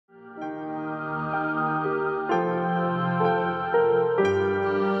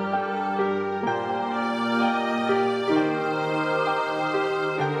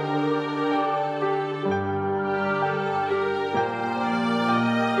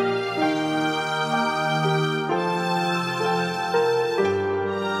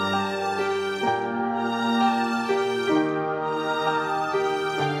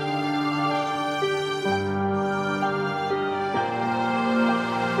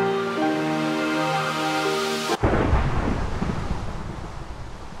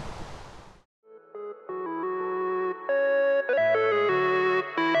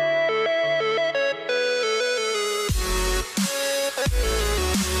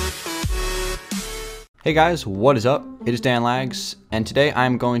Hey guys, what is up? It is Dangeles, and today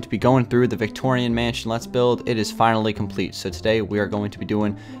I'm going to be going through the Victorian mansion Let's Build. It is finally complete, so today we are going to be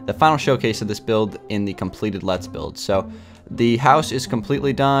doing the final showcase of this build in the completed Let's Build. So the house is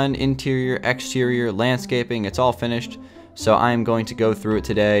completely done, interior, exterior, landscaping, it's all finished. So I'm going to go through it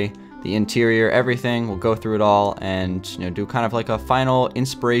today, the interior, everything. We'll go through it all and do kind of like a final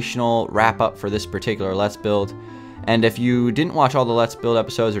inspirational wrap up for this particular Let's Build. And if you didn't watch all the Let's Build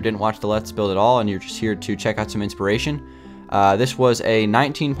episodes or didn't watch the Let's Build at all and you're just here to check out some inspiration, this was a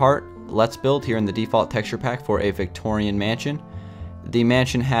 19-part Let's Build here in the default texture pack for a Victorian mansion. The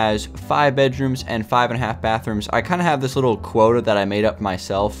mansion has 5 bedrooms and 5.5 bathrooms. I kind of have this little quota that I made up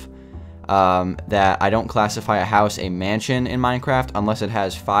myself that I don't classify a house a mansion in Minecraft unless it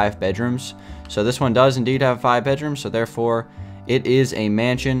has 5 bedrooms. So this one does indeed have 5 bedrooms, so therefore it is a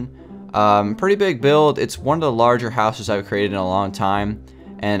mansion. Pretty big build. It's one of the larger houses I've created in a long time,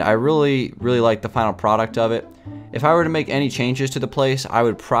 and I really like the final product of it. If I were to make any changes to the place, I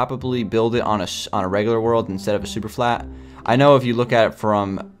would probably build it on a regular world instead of a super flat. I know if you look at it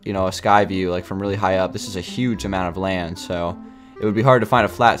from a sky view, like from really high up, this is a huge amount of land, so it would be hard to find a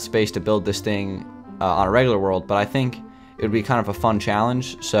flat space to build this thing on a regular world, but I think it would be kind of a fun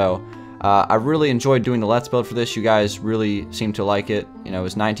challenge. So I really enjoyed doing the Let's Build for this. You guys really seemed to like it. It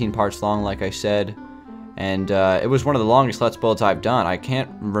was 19 parts long, like I said, and it was one of the longest Let's Builds I've done. I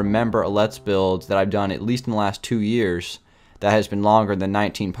can't remember a Let's Build that I've done, at least in the last 2 years, that has been longer than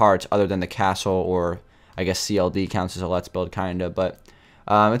 19 parts, other than the castle, or I guess CLD counts as a Let's Build, kinda. But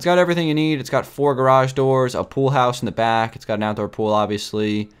it's got everything you need. It's got 4 garage doors, a pool house in the back. It's got an outdoor pool,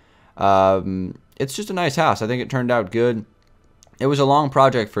 obviously. It's just a nice house. I think it turned out good. It was a long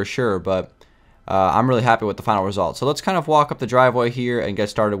project for sure, but I'm really happy with the final result. So let's kind of walk up the driveway here and get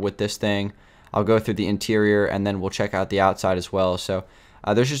started with this thing. I'll go through the interior and then we'll check out the outside as well. So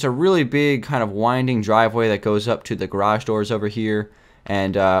there's just a really big kind of winding driveway that goes up to the garage doors over here.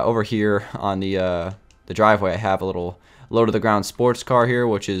 And over here on the driveway I have a little low to the ground sports car here,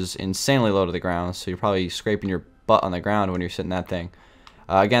 which is insanely low to the ground. So you're probably scraping your butt on the ground when you're sitting in that thing.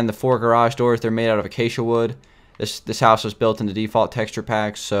 Again, the 4 garage doors, they're made out of acacia wood. This house was built in the default texture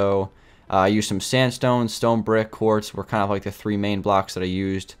pack, so I used some sandstone, stone brick, quartz were kind of like the 3 main blocks that I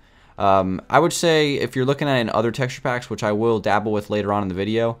used. I would say if you're looking at it in other texture packs, which I will dabble with later on in the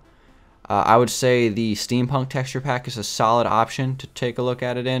video, I would say the steampunk texture pack is a solid option to take a look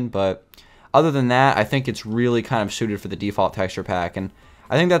at it in, but other than that, I think it's really kind of suited for the default texture pack, and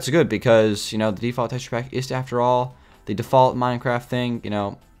I think that's good because, the default texture pack is, after all, the default Minecraft thing,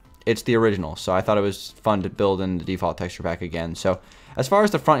 it's the original, so I thought it was fun to build in the default texture pack again. So as far as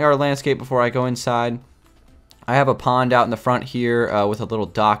the front yard landscape, before I go inside, I have a pond out in the front here with a little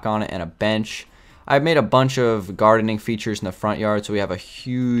dock on it and a bench. I've made a bunch of gardening features in the front yard, so we have a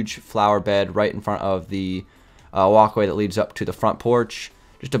huge flower bed right in front of the walkway that leads up to the front porch.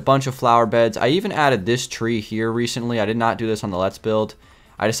 Just a bunch of flower beds. I even added this tree here recently. I did not do this on the Let's Build.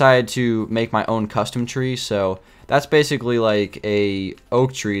 I decided to make my own custom tree, so that's basically like a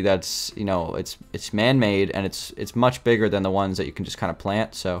oak tree that's, it's man-made, and it's much bigger than the ones that you can just kind of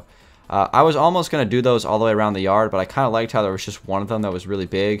plant. So I was almost going to do those all the way around the yard, but I kind of liked how there was just one of them that was really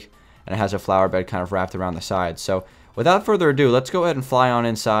big, and it has a flower bed kind of wrapped around the side. So without further ado, let's go ahead and fly on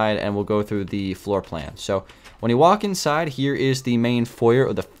inside, and we'll go through the floor plan. So when you walk inside, here is the main foyer,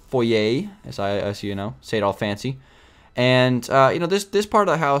 or the foyer, as you know, say it all fancy. And this part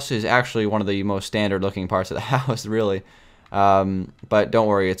of the house is actually one of the most standard looking parts of the house, really. But don't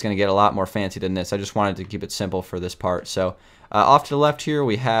worry, it's going to get a lot more fancy than this. I just wanted to keep it simple for this part. So off to the left here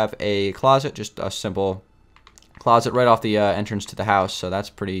we have a closet, just a simple closet right off the entrance to the house, so that's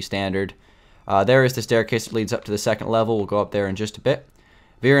pretty standard. There is the staircase that leads up to the second level. We'll go up there in just a bit.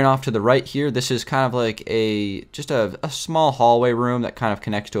 Veering off to the right here, this is kind of like just a small hallway room that kind of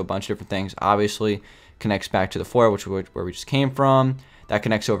connects to a bunch of different things. Obviously connects back to the foyer, where we just came from. That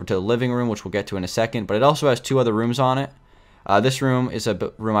connects over to the living room, which we'll get to in a second, but it also has 2 other rooms on it. This room is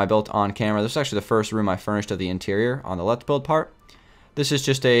a room I built on camera. This is actually the first room I furnished of the interior on the Let's Build part. This is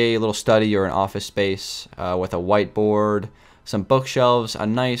just a little study or an office space with a whiteboard, some bookshelves, a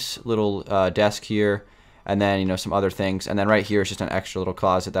nice little desk here, and then some other things. And then right here is just an extra little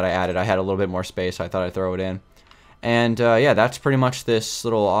closet that I added. I had a little bit more space, so I thought I'd throw it in. And yeah, that's pretty much this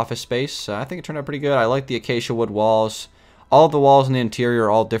little office space. I think it turned out pretty good. I like the acacia wood walls. All of the walls in the interior are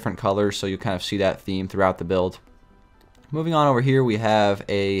all different colors, so you kind of see that theme throughout the build. Moving on over here, we have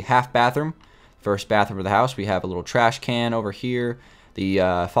a half bathroom. First bathroom of the house. We have a little trash can over here, the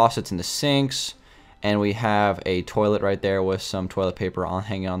faucets in the sinks, and we have a toilet right there with some toilet paper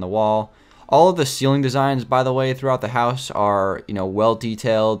hanging on the wall. All of the ceiling designs, by the way, throughout the house are, well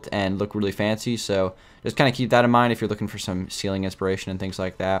detailed and look really fancy. So just kind of keep that in mind if you're looking for some ceiling inspiration and things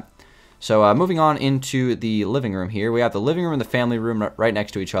like that. So moving on into the living room here, we have the living room and the family room right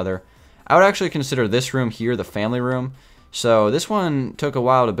next to each other. I would actually consider this room here the family room. So this one took a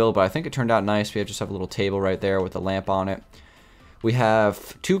while to build, but I think it turned out nice. We just have a little table right there with a lamp on it. We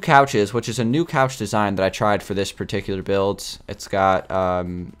have 2 couches, which is a new couch design that I tried for this particular build. It's got,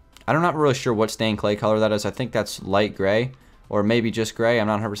 I'm not really sure what stained clay color that is. I think that's light gray, or maybe just gray. I'm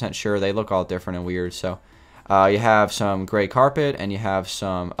not 100% sure. They look all different and weird. So you have some gray carpet, and you have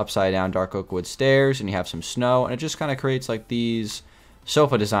some upside down dark oak wood stairs, and you have some snow, and it just kind of creates like these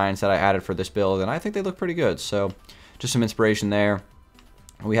sofa designs that I added for this build, and I think they look pretty good. So just some inspiration there.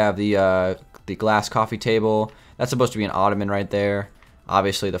 We have the glass coffee table. That's supposed to be an ottoman right there.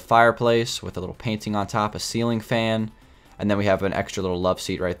 Obviously the fireplace with a little painting on top, a ceiling fan, and then we have an extra little love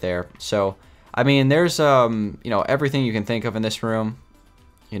seat right there. So I mean, there's everything you can think of in this room,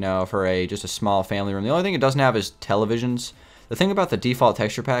 for just a small family room. The only thing it doesn't have is televisions. The thing about the default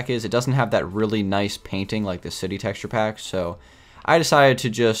texture pack is it doesn't have that really nice painting like the city texture pack. So I decided to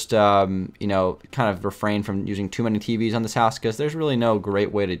just kind of refrain from using too many TVs on this house because there's really no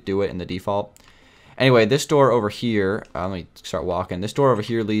great way to do it in the default. Anyway, this door over here, let me start walking. This door over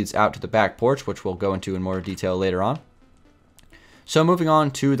here leads out to the back porch, which we'll go into in more detail later on. So moving on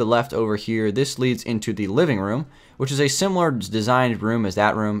to the left over here, this leads into the living room, which is a similar designed room as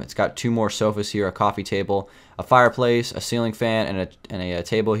that room. It's got 2 more sofas here, a coffee table, a fireplace, a ceiling fan, and a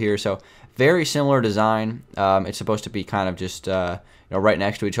table here. So very similar design. It's supposed to be kind of just right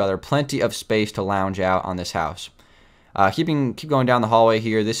next to each other. Plenty of space to lounge out on this house. Keep going down the hallway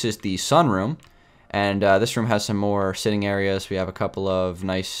here. This is the sunroom. And this room has some more sitting areas. We have a couple of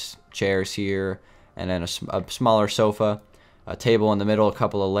nice chairs here, and then a smaller sofa, a table in the middle, a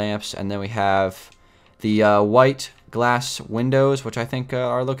couple of lamps, and then we have the white glass windows, which I think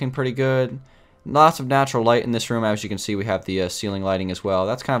are looking pretty good. Lots of natural light in this room. As you can see, we have the ceiling lighting as well.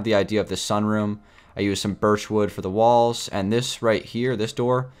 That's kind of the idea of this sunroom. I used some birch wood for the walls, and this right here, this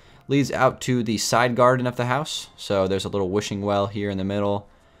door, leads out to the side garden of the house. So there's a little wishing well here in the middle.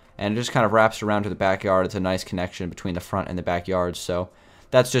 And it just kind of wraps around to the backyard. It's a nice connection between the front and the backyard. So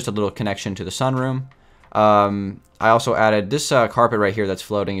that's just a little connection to the sunroom. I also added this carpet right here that's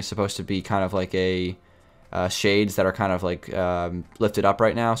floating is supposed to be kind of like a shades that are kind of like lifted up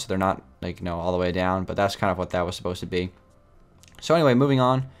right now. So they're not like, all the way down. But that's kind of what that was supposed to be. So anyway, moving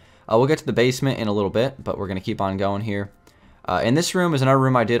on. We'll get to the basement in a little bit, but we're going to keep on going here. In this room is another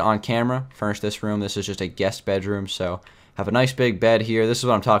room I did on camera. Furnished this room. This is just a guest bedroom. So have a nice big bed here. This is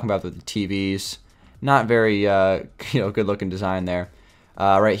what I'm talking about with the TVs. Not very, good looking design there.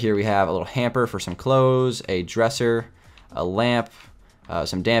 Right here we have a little hamper for some clothes, a dresser, a lamp,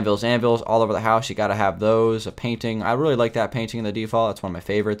 some Dangeles anvils all over the house. You got to have those. A painting. I really like that painting in the default. That's one of my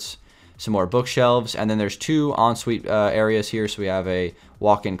favorites. Some more bookshelves, and then there's 2 ensuite areas here. So we have a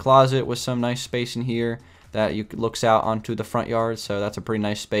walk-in closet with some nice space in here that looks out onto the front yard. So that's a pretty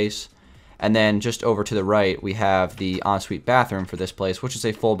nice space. And then just over to the right, we have the ensuite bathroom for this place, which is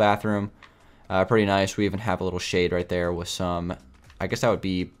a full bathroom. Pretty nice. We even have a little shade right there with some, I guess that would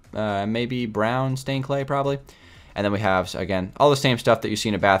be maybe brown stained clay probably. And then we have, again, all the same stuff that you see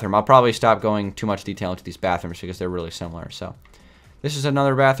in a bathroom. I'll probably stop going too much detail into these bathrooms because they're really similar. So this is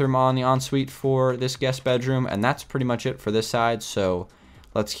another bathroom on the ensuite for this guest bedroom. And that's pretty much it for this side. So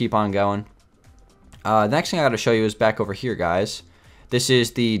let's keep on going. The next thing I got to show you is back over here, guys. This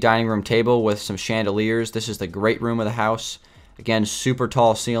is the dining room table with some chandeliers. This is the great room of the house. Again, super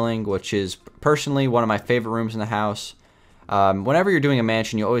tall ceiling, which is personally one of my favorite rooms in the house. Whenever you're doing a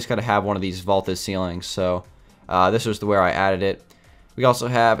mansion, you always got to have one of these vaulted ceilings. So this was where I added it. We also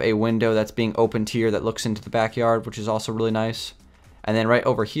have a window that's being opened here that looks into the backyard, which is also really nice. And then right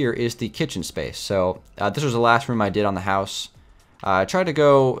over here is the kitchen space. So this was the last room I did on the house. I tried to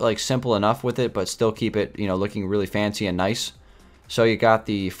go like simple enough with it, but still keep it, looking really fancy and nice. So you got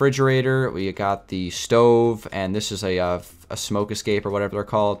the refrigerator, you got the stove, and this is a smoke escape or whatever they're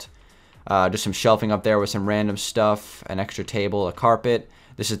called. Just some shelving up there with some random stuff, an extra table, a carpet.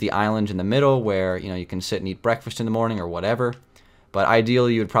 This is the island in the middle where you can sit and eat breakfast in the morning or whatever. But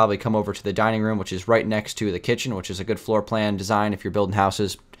ideally, you would probably come over to the dining room, which is right next to the kitchen, which is a good floor plan design if you're building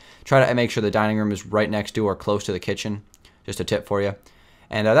houses. Try to make sure the dining room is right next to or close to the kitchen. Just a tip for you.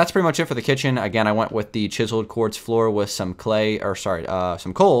 And that's pretty much it for the kitchen. Again, I went with the chiseled quartz floor with some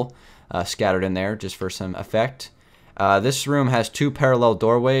some coal scattered in there just for some effect. This room has 2 parallel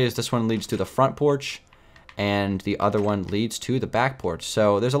doorways. This one leads to the front porch, and the other one leads to the back porch.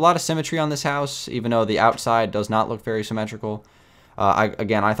 So there's a lot of symmetry on this house, even though the outside does not look very symmetrical.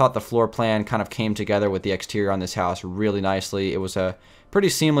 Again, I thought the floor plan kind of came together with the exterior on this house really nicely. It was a pretty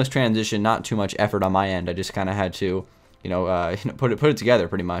seamless transition, not too much effort on my end. I just kind of had to, put it together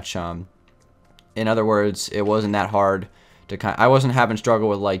pretty much. In other words, it wasn't that hard to I wasn't having struggle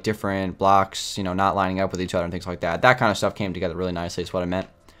with like different blocks, not lining up with each other and things like that. That kind of stuff came together really nicely is what I meant.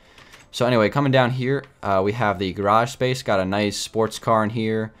 So anyway, coming down here, we have the garage space. Got a nice sports car in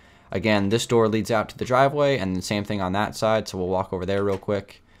here. Again, this door leads out to the driveway, and the same thing on that side, so we'll walk over there real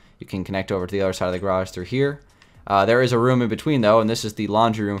quick. You can connect over to the other side of the garage through here. There is a room in between, though, and this is the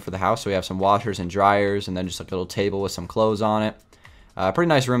laundry room for the house, so we have some washers and dryers, and then just like a little table with some clothes on it. Pretty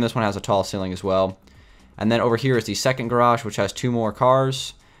nice room. This one has a tall ceiling as well. And then over here is the second garage, which has 2 more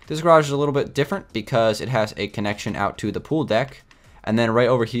cars. This garage is a little bit different because it has a connection out to the pool deck. And then right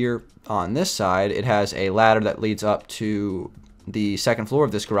over here on this side, it has a ladder that leads up to the second floor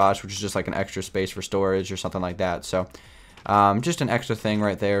of this garage, which is just like an extra space for storage or something like that. So just an extra thing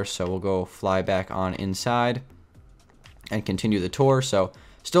right there. So we'll go fly back on inside and continue the tour. So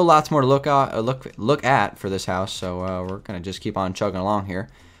still lots more to look at for this house. So we're gonna just keep on chugging along here.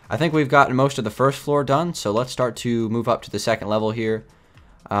 I think we've gotten most of the first floor done, so let's start to move up to the second level here.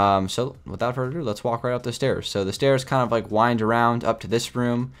 So without further ado, let's walk right up the stairs. So the stairs kind of like wind around up to this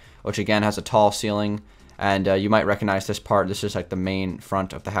room, which again has a tall ceiling. And you might recognize this part. This is like the main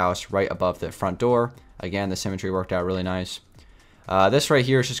front of the house right above the front door. Again, the symmetry worked out really nice. This right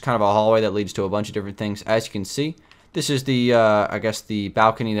here is just kind of a hallway that leads to a bunch of different things. As you can see, this is the, I guess, the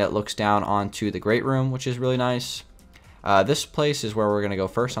balcony that looks down onto the great room, which is really nice. This place is where we're going to go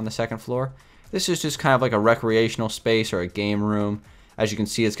first on the second floor. This is just kind of like a recreational space or a game room. As you can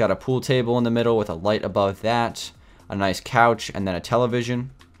see, it's got a pool table in the middle with a light above that, a nice couch, and then a television.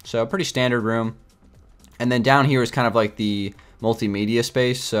 So a pretty standard room. And then down here is kind of like the multimedia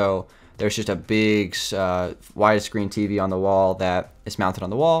space. So there's just a big widescreen TV on the wall that is mounted on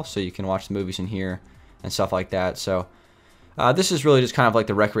the wall, so you can watch the movies in here and stuff like that. So this is really just kind of like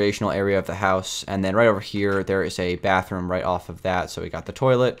the recreational area of the house. And then right over here, there is a bathroom right off of that. So we got the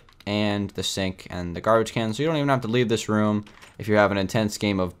toilet and the sink and the garbage can. So you don't even have to leave this room if you're having an intense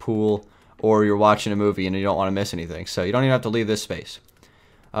game of pool or you're watching a movie and you don't want to miss anything. So you don't even have to leave this space.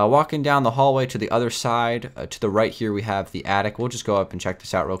 Walking down the hallway to the other side, to the right here we have the attic. We'll just go up and check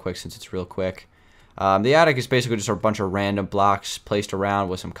this out real quick since it's real quick. The attic is basically just a bunch of random blocks placed around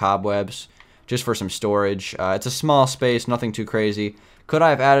with some cobwebs, just for some storage. It's a small space, nothing too crazy. Could I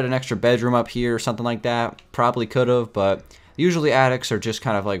have added an extra bedroom up here or something like that? Probably could have, but usually attics are just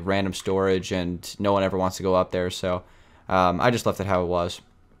kind of like random storage and no one ever wants to go up there, so I just left it how it was.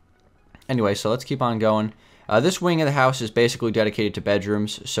 Anyway, so let's keep on going. This wing of the house is basically dedicated to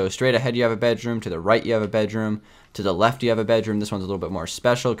bedrooms. So straight ahead you have a bedroom, to the right you have a bedroom, to the left you have a bedroom. This one's a little bit more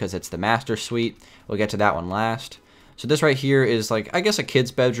special because it's the master suite. We'll get to that one last. So this right here is like, I guess, a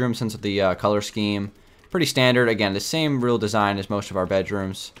kid's bedroom since of the color scheme. Pretty standard. Again, the same real design as most of our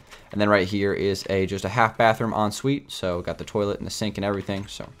bedrooms. And then right here is just a half bathroom ensuite. So got the toilet and the sink and everything.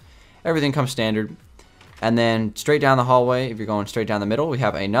 So everything comes standard. And then straight down the hallway, if you're going straight down the middle, we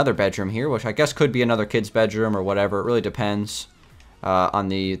have another bedroom here, which I guess could be another kid's bedroom or whatever. It really depends on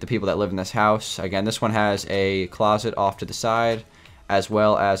the people that live in this house. Again, this one has a closet off to the side, as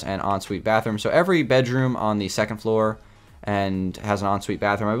well as an ensuite bathroom. So every bedroom on the second floor and has an ensuite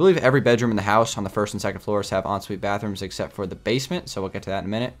bathroom. I believe every bedroom in the house on the first and second floors have ensuite bathrooms except for the basement. So we'll get to that in a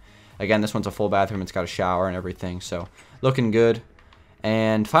minute. Again, this one's a full bathroom. It's got a shower and everything. So looking good.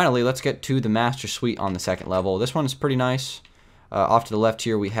 And finally, let's get to the master suite on the second level. This one is pretty nice. Off to the left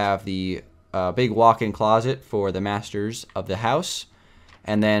here, we have the big walk-in closet for the masters of the house.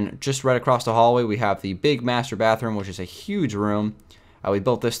 And then just right across the hallway, we have the big master bathroom, which is a huge room. We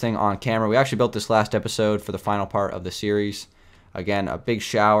built this thing on camera. We actually built this last episode for the final part of the series. Again, a big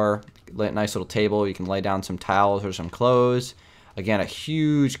shower, nice little table. You can lay down some towels or some clothes. Again, a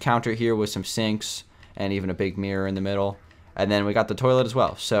huge counter here with some sinks and even a big mirror in the middle. And then we got the toilet as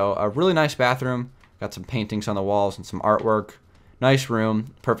well. So a really nice bathroom. Got some paintings on the walls and some artwork. Nice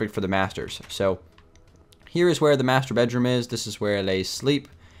room. Perfect for the masters. So here is where the master bedroom is. This is where they sleep.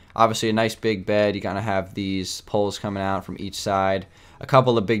 Obviously a nice big bed. You gotta have these poles coming out from each side. A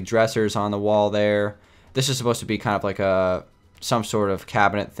couple of big dressers on the wall there. This is supposed to be kind of like some sort of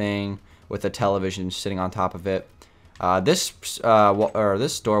cabinet thing with a television sitting on top of it. This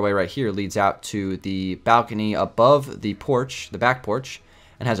doorway right here leads out to the balcony above the porch, the back porch,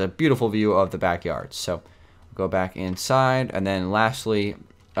 and has a beautiful view of the backyard. So we'll go back inside, and then lastly,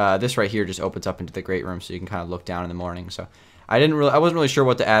 this right here just opens up into the great room, so you can kind of look down in the morning. So I wasn't really sure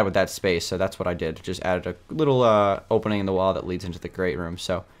what to add with that space, so that's what I did. Just added a little opening in the wall that leads into the great room.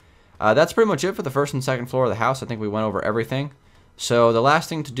 So that's pretty much it for the first and second floor of the house. I think we went over everything. So the last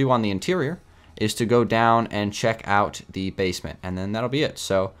thing to do on the interior is to go down and check out the basement, and then that'll be it.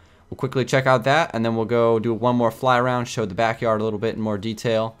 So we'll quickly check out that, and then we'll go do one more fly around, show the backyard a little bit in more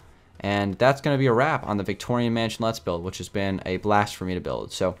detail, and that's going to be a wrap on the Victorian Mansion Let's Build, which has been a blast for me to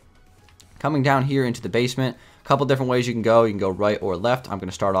build. So coming down here into the basement, a couple different ways you can go. You can go right or left. I'm going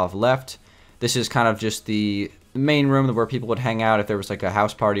to start off left. This is kind of just the main room where people would hang out if there was like a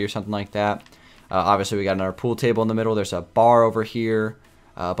house party or something like that. Obviously, we got another pool table in the middle. There's a bar over here.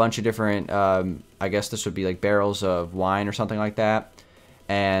 A bunch of different, I guess this would be like barrels of wine or something like that.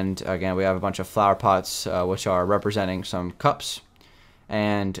 And again, we have a bunch of flower pots, which are representing some cups.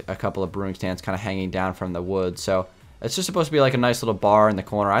 And a couple of brewing stands kind of hanging down from the wood. So it's just supposed to be like a nice little bar in the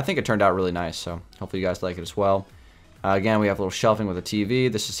corner. I think it turned out really nice, so hopefully you guys like it as well. Again, we have a little shelving with a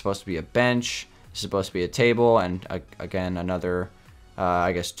TV. This is supposed to be a bench. This is supposed to be a table, and again, another,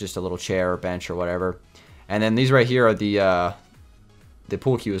 I guess, just a little chair or bench or whatever. And then these right here are the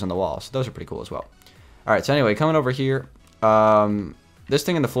pool cues on the wall, so those are pretty cool as well. All right, so anyway, coming over here, this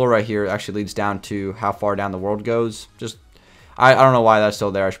thing in the floor right here actually leads down to how far down the world goes. Just, I don't know why that's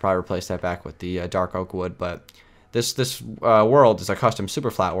still there. I should probably replace that back with the dark oak wood, but this world is a custom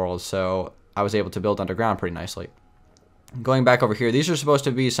super flat world, so I was able to build underground pretty nicely. Going back over here, these are supposed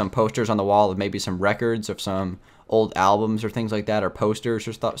to be some posters on the wall of maybe some records of some old albums or things like that, or posters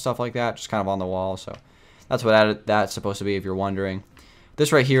or stuff like that, just kind of on the wall. So that's what that's supposed to be, if you're wondering.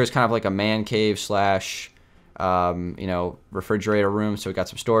 This right here is kind of like a man cave slash, you know, refrigerator room. So we got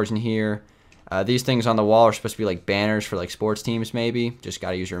some storage in here. These things on the wall are supposed to be like banners for like sports teams, maybe. Just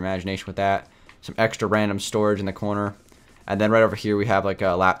got to use your imagination with that. Some extra random storage in the corner. And then right over here we have like a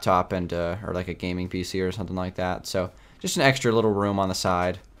laptop and or like a gaming PC or something like that. So just an extra little room on the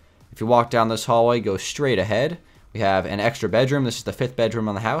side. If you walk down this hallway, go straight ahead. We have an extra bedroom. This is the 5th bedroom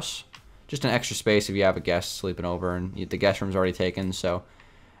on the house. Just an extra space if you have a guest sleeping over, and the guest room's already taken. So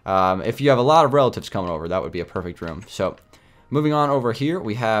if you have a lot of relatives coming over, that would be a perfect room. So moving on over here,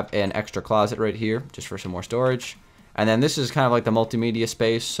 we have an extra closet right here just for some more storage. And then this is kind of like the multimedia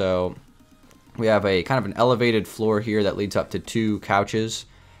space. So we have a kind of an elevated floor here that leads up to 2 couches.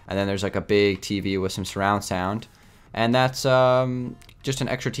 And then there's like a big TV with some surround sound. And that's just an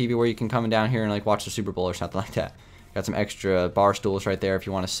extra TV where you can come down here and like watch the Super Bowl or something like that. Got some extra bar stools right there if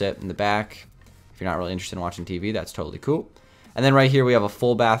you want to sit in the back. If you're not really interested in watching TV, that's totally cool. And then right here we have a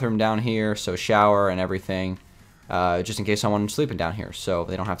full bathroom down here, so shower and everything, just in case someone's sleeping down here, so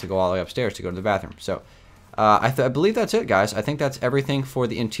they don't have to go all the way upstairs to go to the bathroom. So I believe that's it, guys. I think that's everything for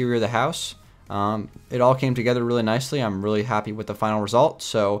the interior of the house. It all came together really nicely. I'm really happy with the final result.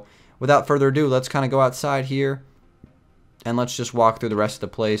 So without further ado, let's kind of go outside here and let's just walk through the rest of the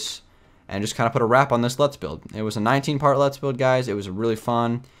place and just kind of put a wrap on this Let's Build. It was a 19-part Let's Build, guys. It was really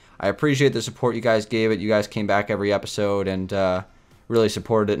fun. I appreciate the support you guys gave it. You guys came back every episode and really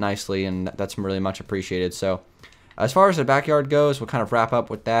supported it nicely, and that's really much appreciated. So as far as the backyard goes, we'll kind of wrap up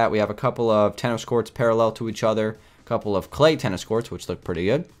with that. We have a couple of tennis courts parallel to each other, a couple of clay tennis courts, which look pretty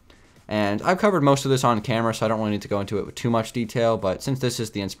good. And I've covered most of this on camera, so I don't really need to go into it with too much detail, but since this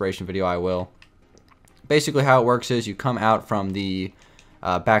is the inspiration video, I will. Basically how it works is you come out from the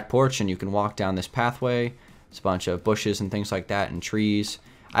back porch and you can walk down this pathway. It's a bunch of bushes and things like that and trees.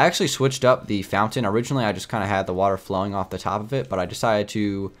 I actually switched up the fountain. Originally I just kind of had the water flowing off the top of it, but I decided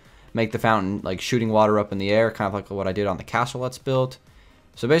to make the fountain like shooting water up in the air, kind of like what I did on the castle Let's Build.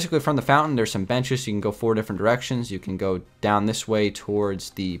 So basically from the fountain there's some benches. You can go 4 different directions. You can go down this way towards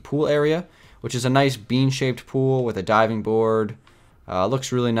the pool area, which is a nice bean-shaped pool with a diving board.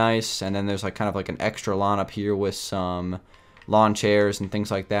 Looks really nice. And then there's like kind of like an extra lawn up here with some lawn chairs and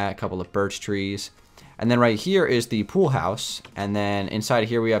things like that, a couple of birch trees. And then right here is the pool house, and then inside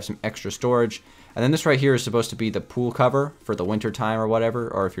here we have some extra storage. And then this right here is supposed to be the pool cover for the winter time or whatever,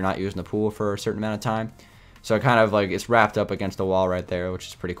 or if you're not using the pool for a certain amount of time. So it kind of like it's wrapped up against the wall right there, which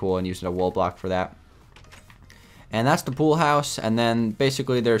is pretty cool, and using a wool block for that. And that's the pool house. And then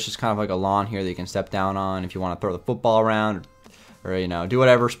basically there's just kind of like a lawn here that you can step down on if you want to throw the football around, or you know, do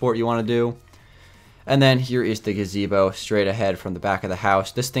whatever sport you want to do. And then here is the gazebo straight ahead from the back of the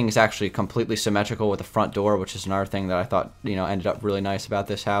house. This thing is actually completely symmetrical with the front door, which is another thing that I thought, you know, ended up really nice about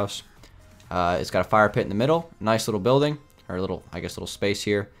this house. It's got a fire pit in the middle, nice little building, or a little, I guess, little space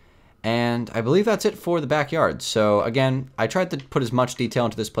here. And I believe that's it for the backyard. So again, I tried to put as much detail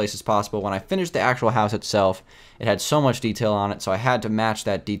into this place as possible. When I finished the actual house itself, it had so much detail on it, so I had to match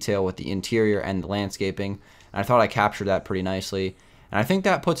that detail with the interior and the landscaping. And I thought I captured that pretty nicely. And I think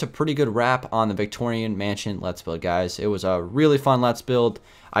that puts a pretty good wrap on the Victorian Mansion Let's Build, guys. It was a really fun Let's Build.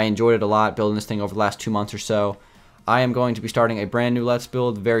 I enjoyed it a lot, building this thing over the last 2 months or so. I am going to be starting a brand new Let's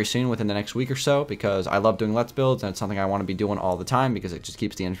Build very soon, within the next week or so, because I love doing Let's Builds, and it's something I want to be doing all the time because it just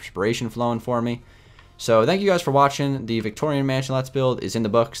keeps the inspiration flowing for me. So thank you guys for watching. The Victorian Mansion Let's Build is in the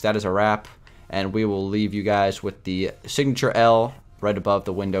books. That is a wrap, and we will leave you guys with the signature L right above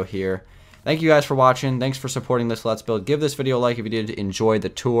the window here. Thank you guys for watching. Thanks for supporting this Let's Build. Give this video a like if you did enjoy the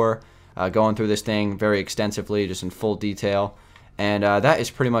tour, going through this thing very extensively, just in full detail. And that is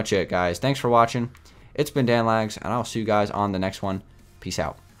pretty much it, guys. Thanks for watching. It's been Danlags, and I'll see you guys on the next one. Peace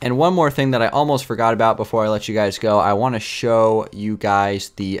out. And one more thing that I almost forgot about before I let you guys go, I want to show you guys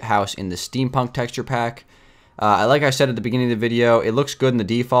the house in the steampunk texture pack. Like I said at the beginning of the video, it looks good in the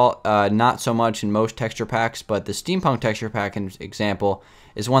default, not so much in most texture packs, but the steampunk texture pack example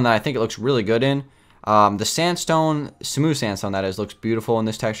is one that I think it looks really good in. The sandstone, smooth sandstone that is, looks beautiful in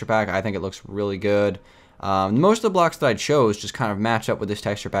this texture pack. I think it looks really good. Most of the blocks that I chose just kind of match up with this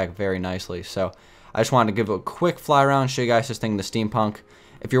texture pack very nicely, so I just wanted to give a quick fly around, show you guys this thing in the steampunk.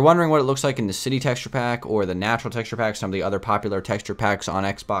 If you're wondering what it looks like in the city texture pack or the natural texture pack, some of the other popular texture packs on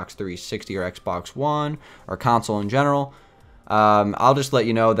Xbox 360 or Xbox One or console in general, I'll just let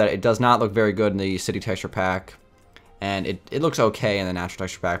you know that it does not look very good in the city texture pack, and it looks okay in the natural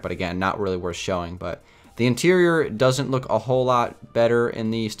texture pack, but again, not really worth showing. But the interior doesn't look a whole lot better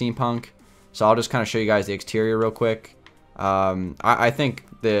in the steampunk, so I'll just kind of show you guys the exterior real quick. I think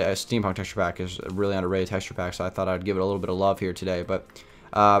the steampunk texture pack is a really underrated texture pack, so I thought I'd give it a little bit of love here today. But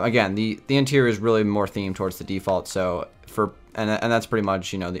again, the interior is really more themed towards the default, so and that's pretty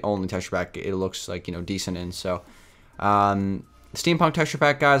much, you know, the only texture pack it looks like, you know, decent in. So the steampunk texture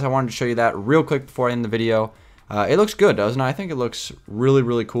pack, guys, I wanted to show you that real quick before I end the video. It looks good, doesn't it? I think it looks really,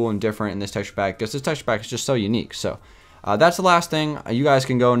 really cool and different in this texture pack, because this texture pack is just so unique. So that's the last thing. You guys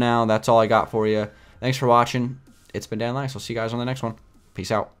can go now. That's all I got for you. Thanks for watching. It's been Danlax. I'll see you guys on the next one.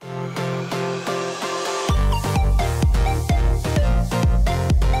 Peace out.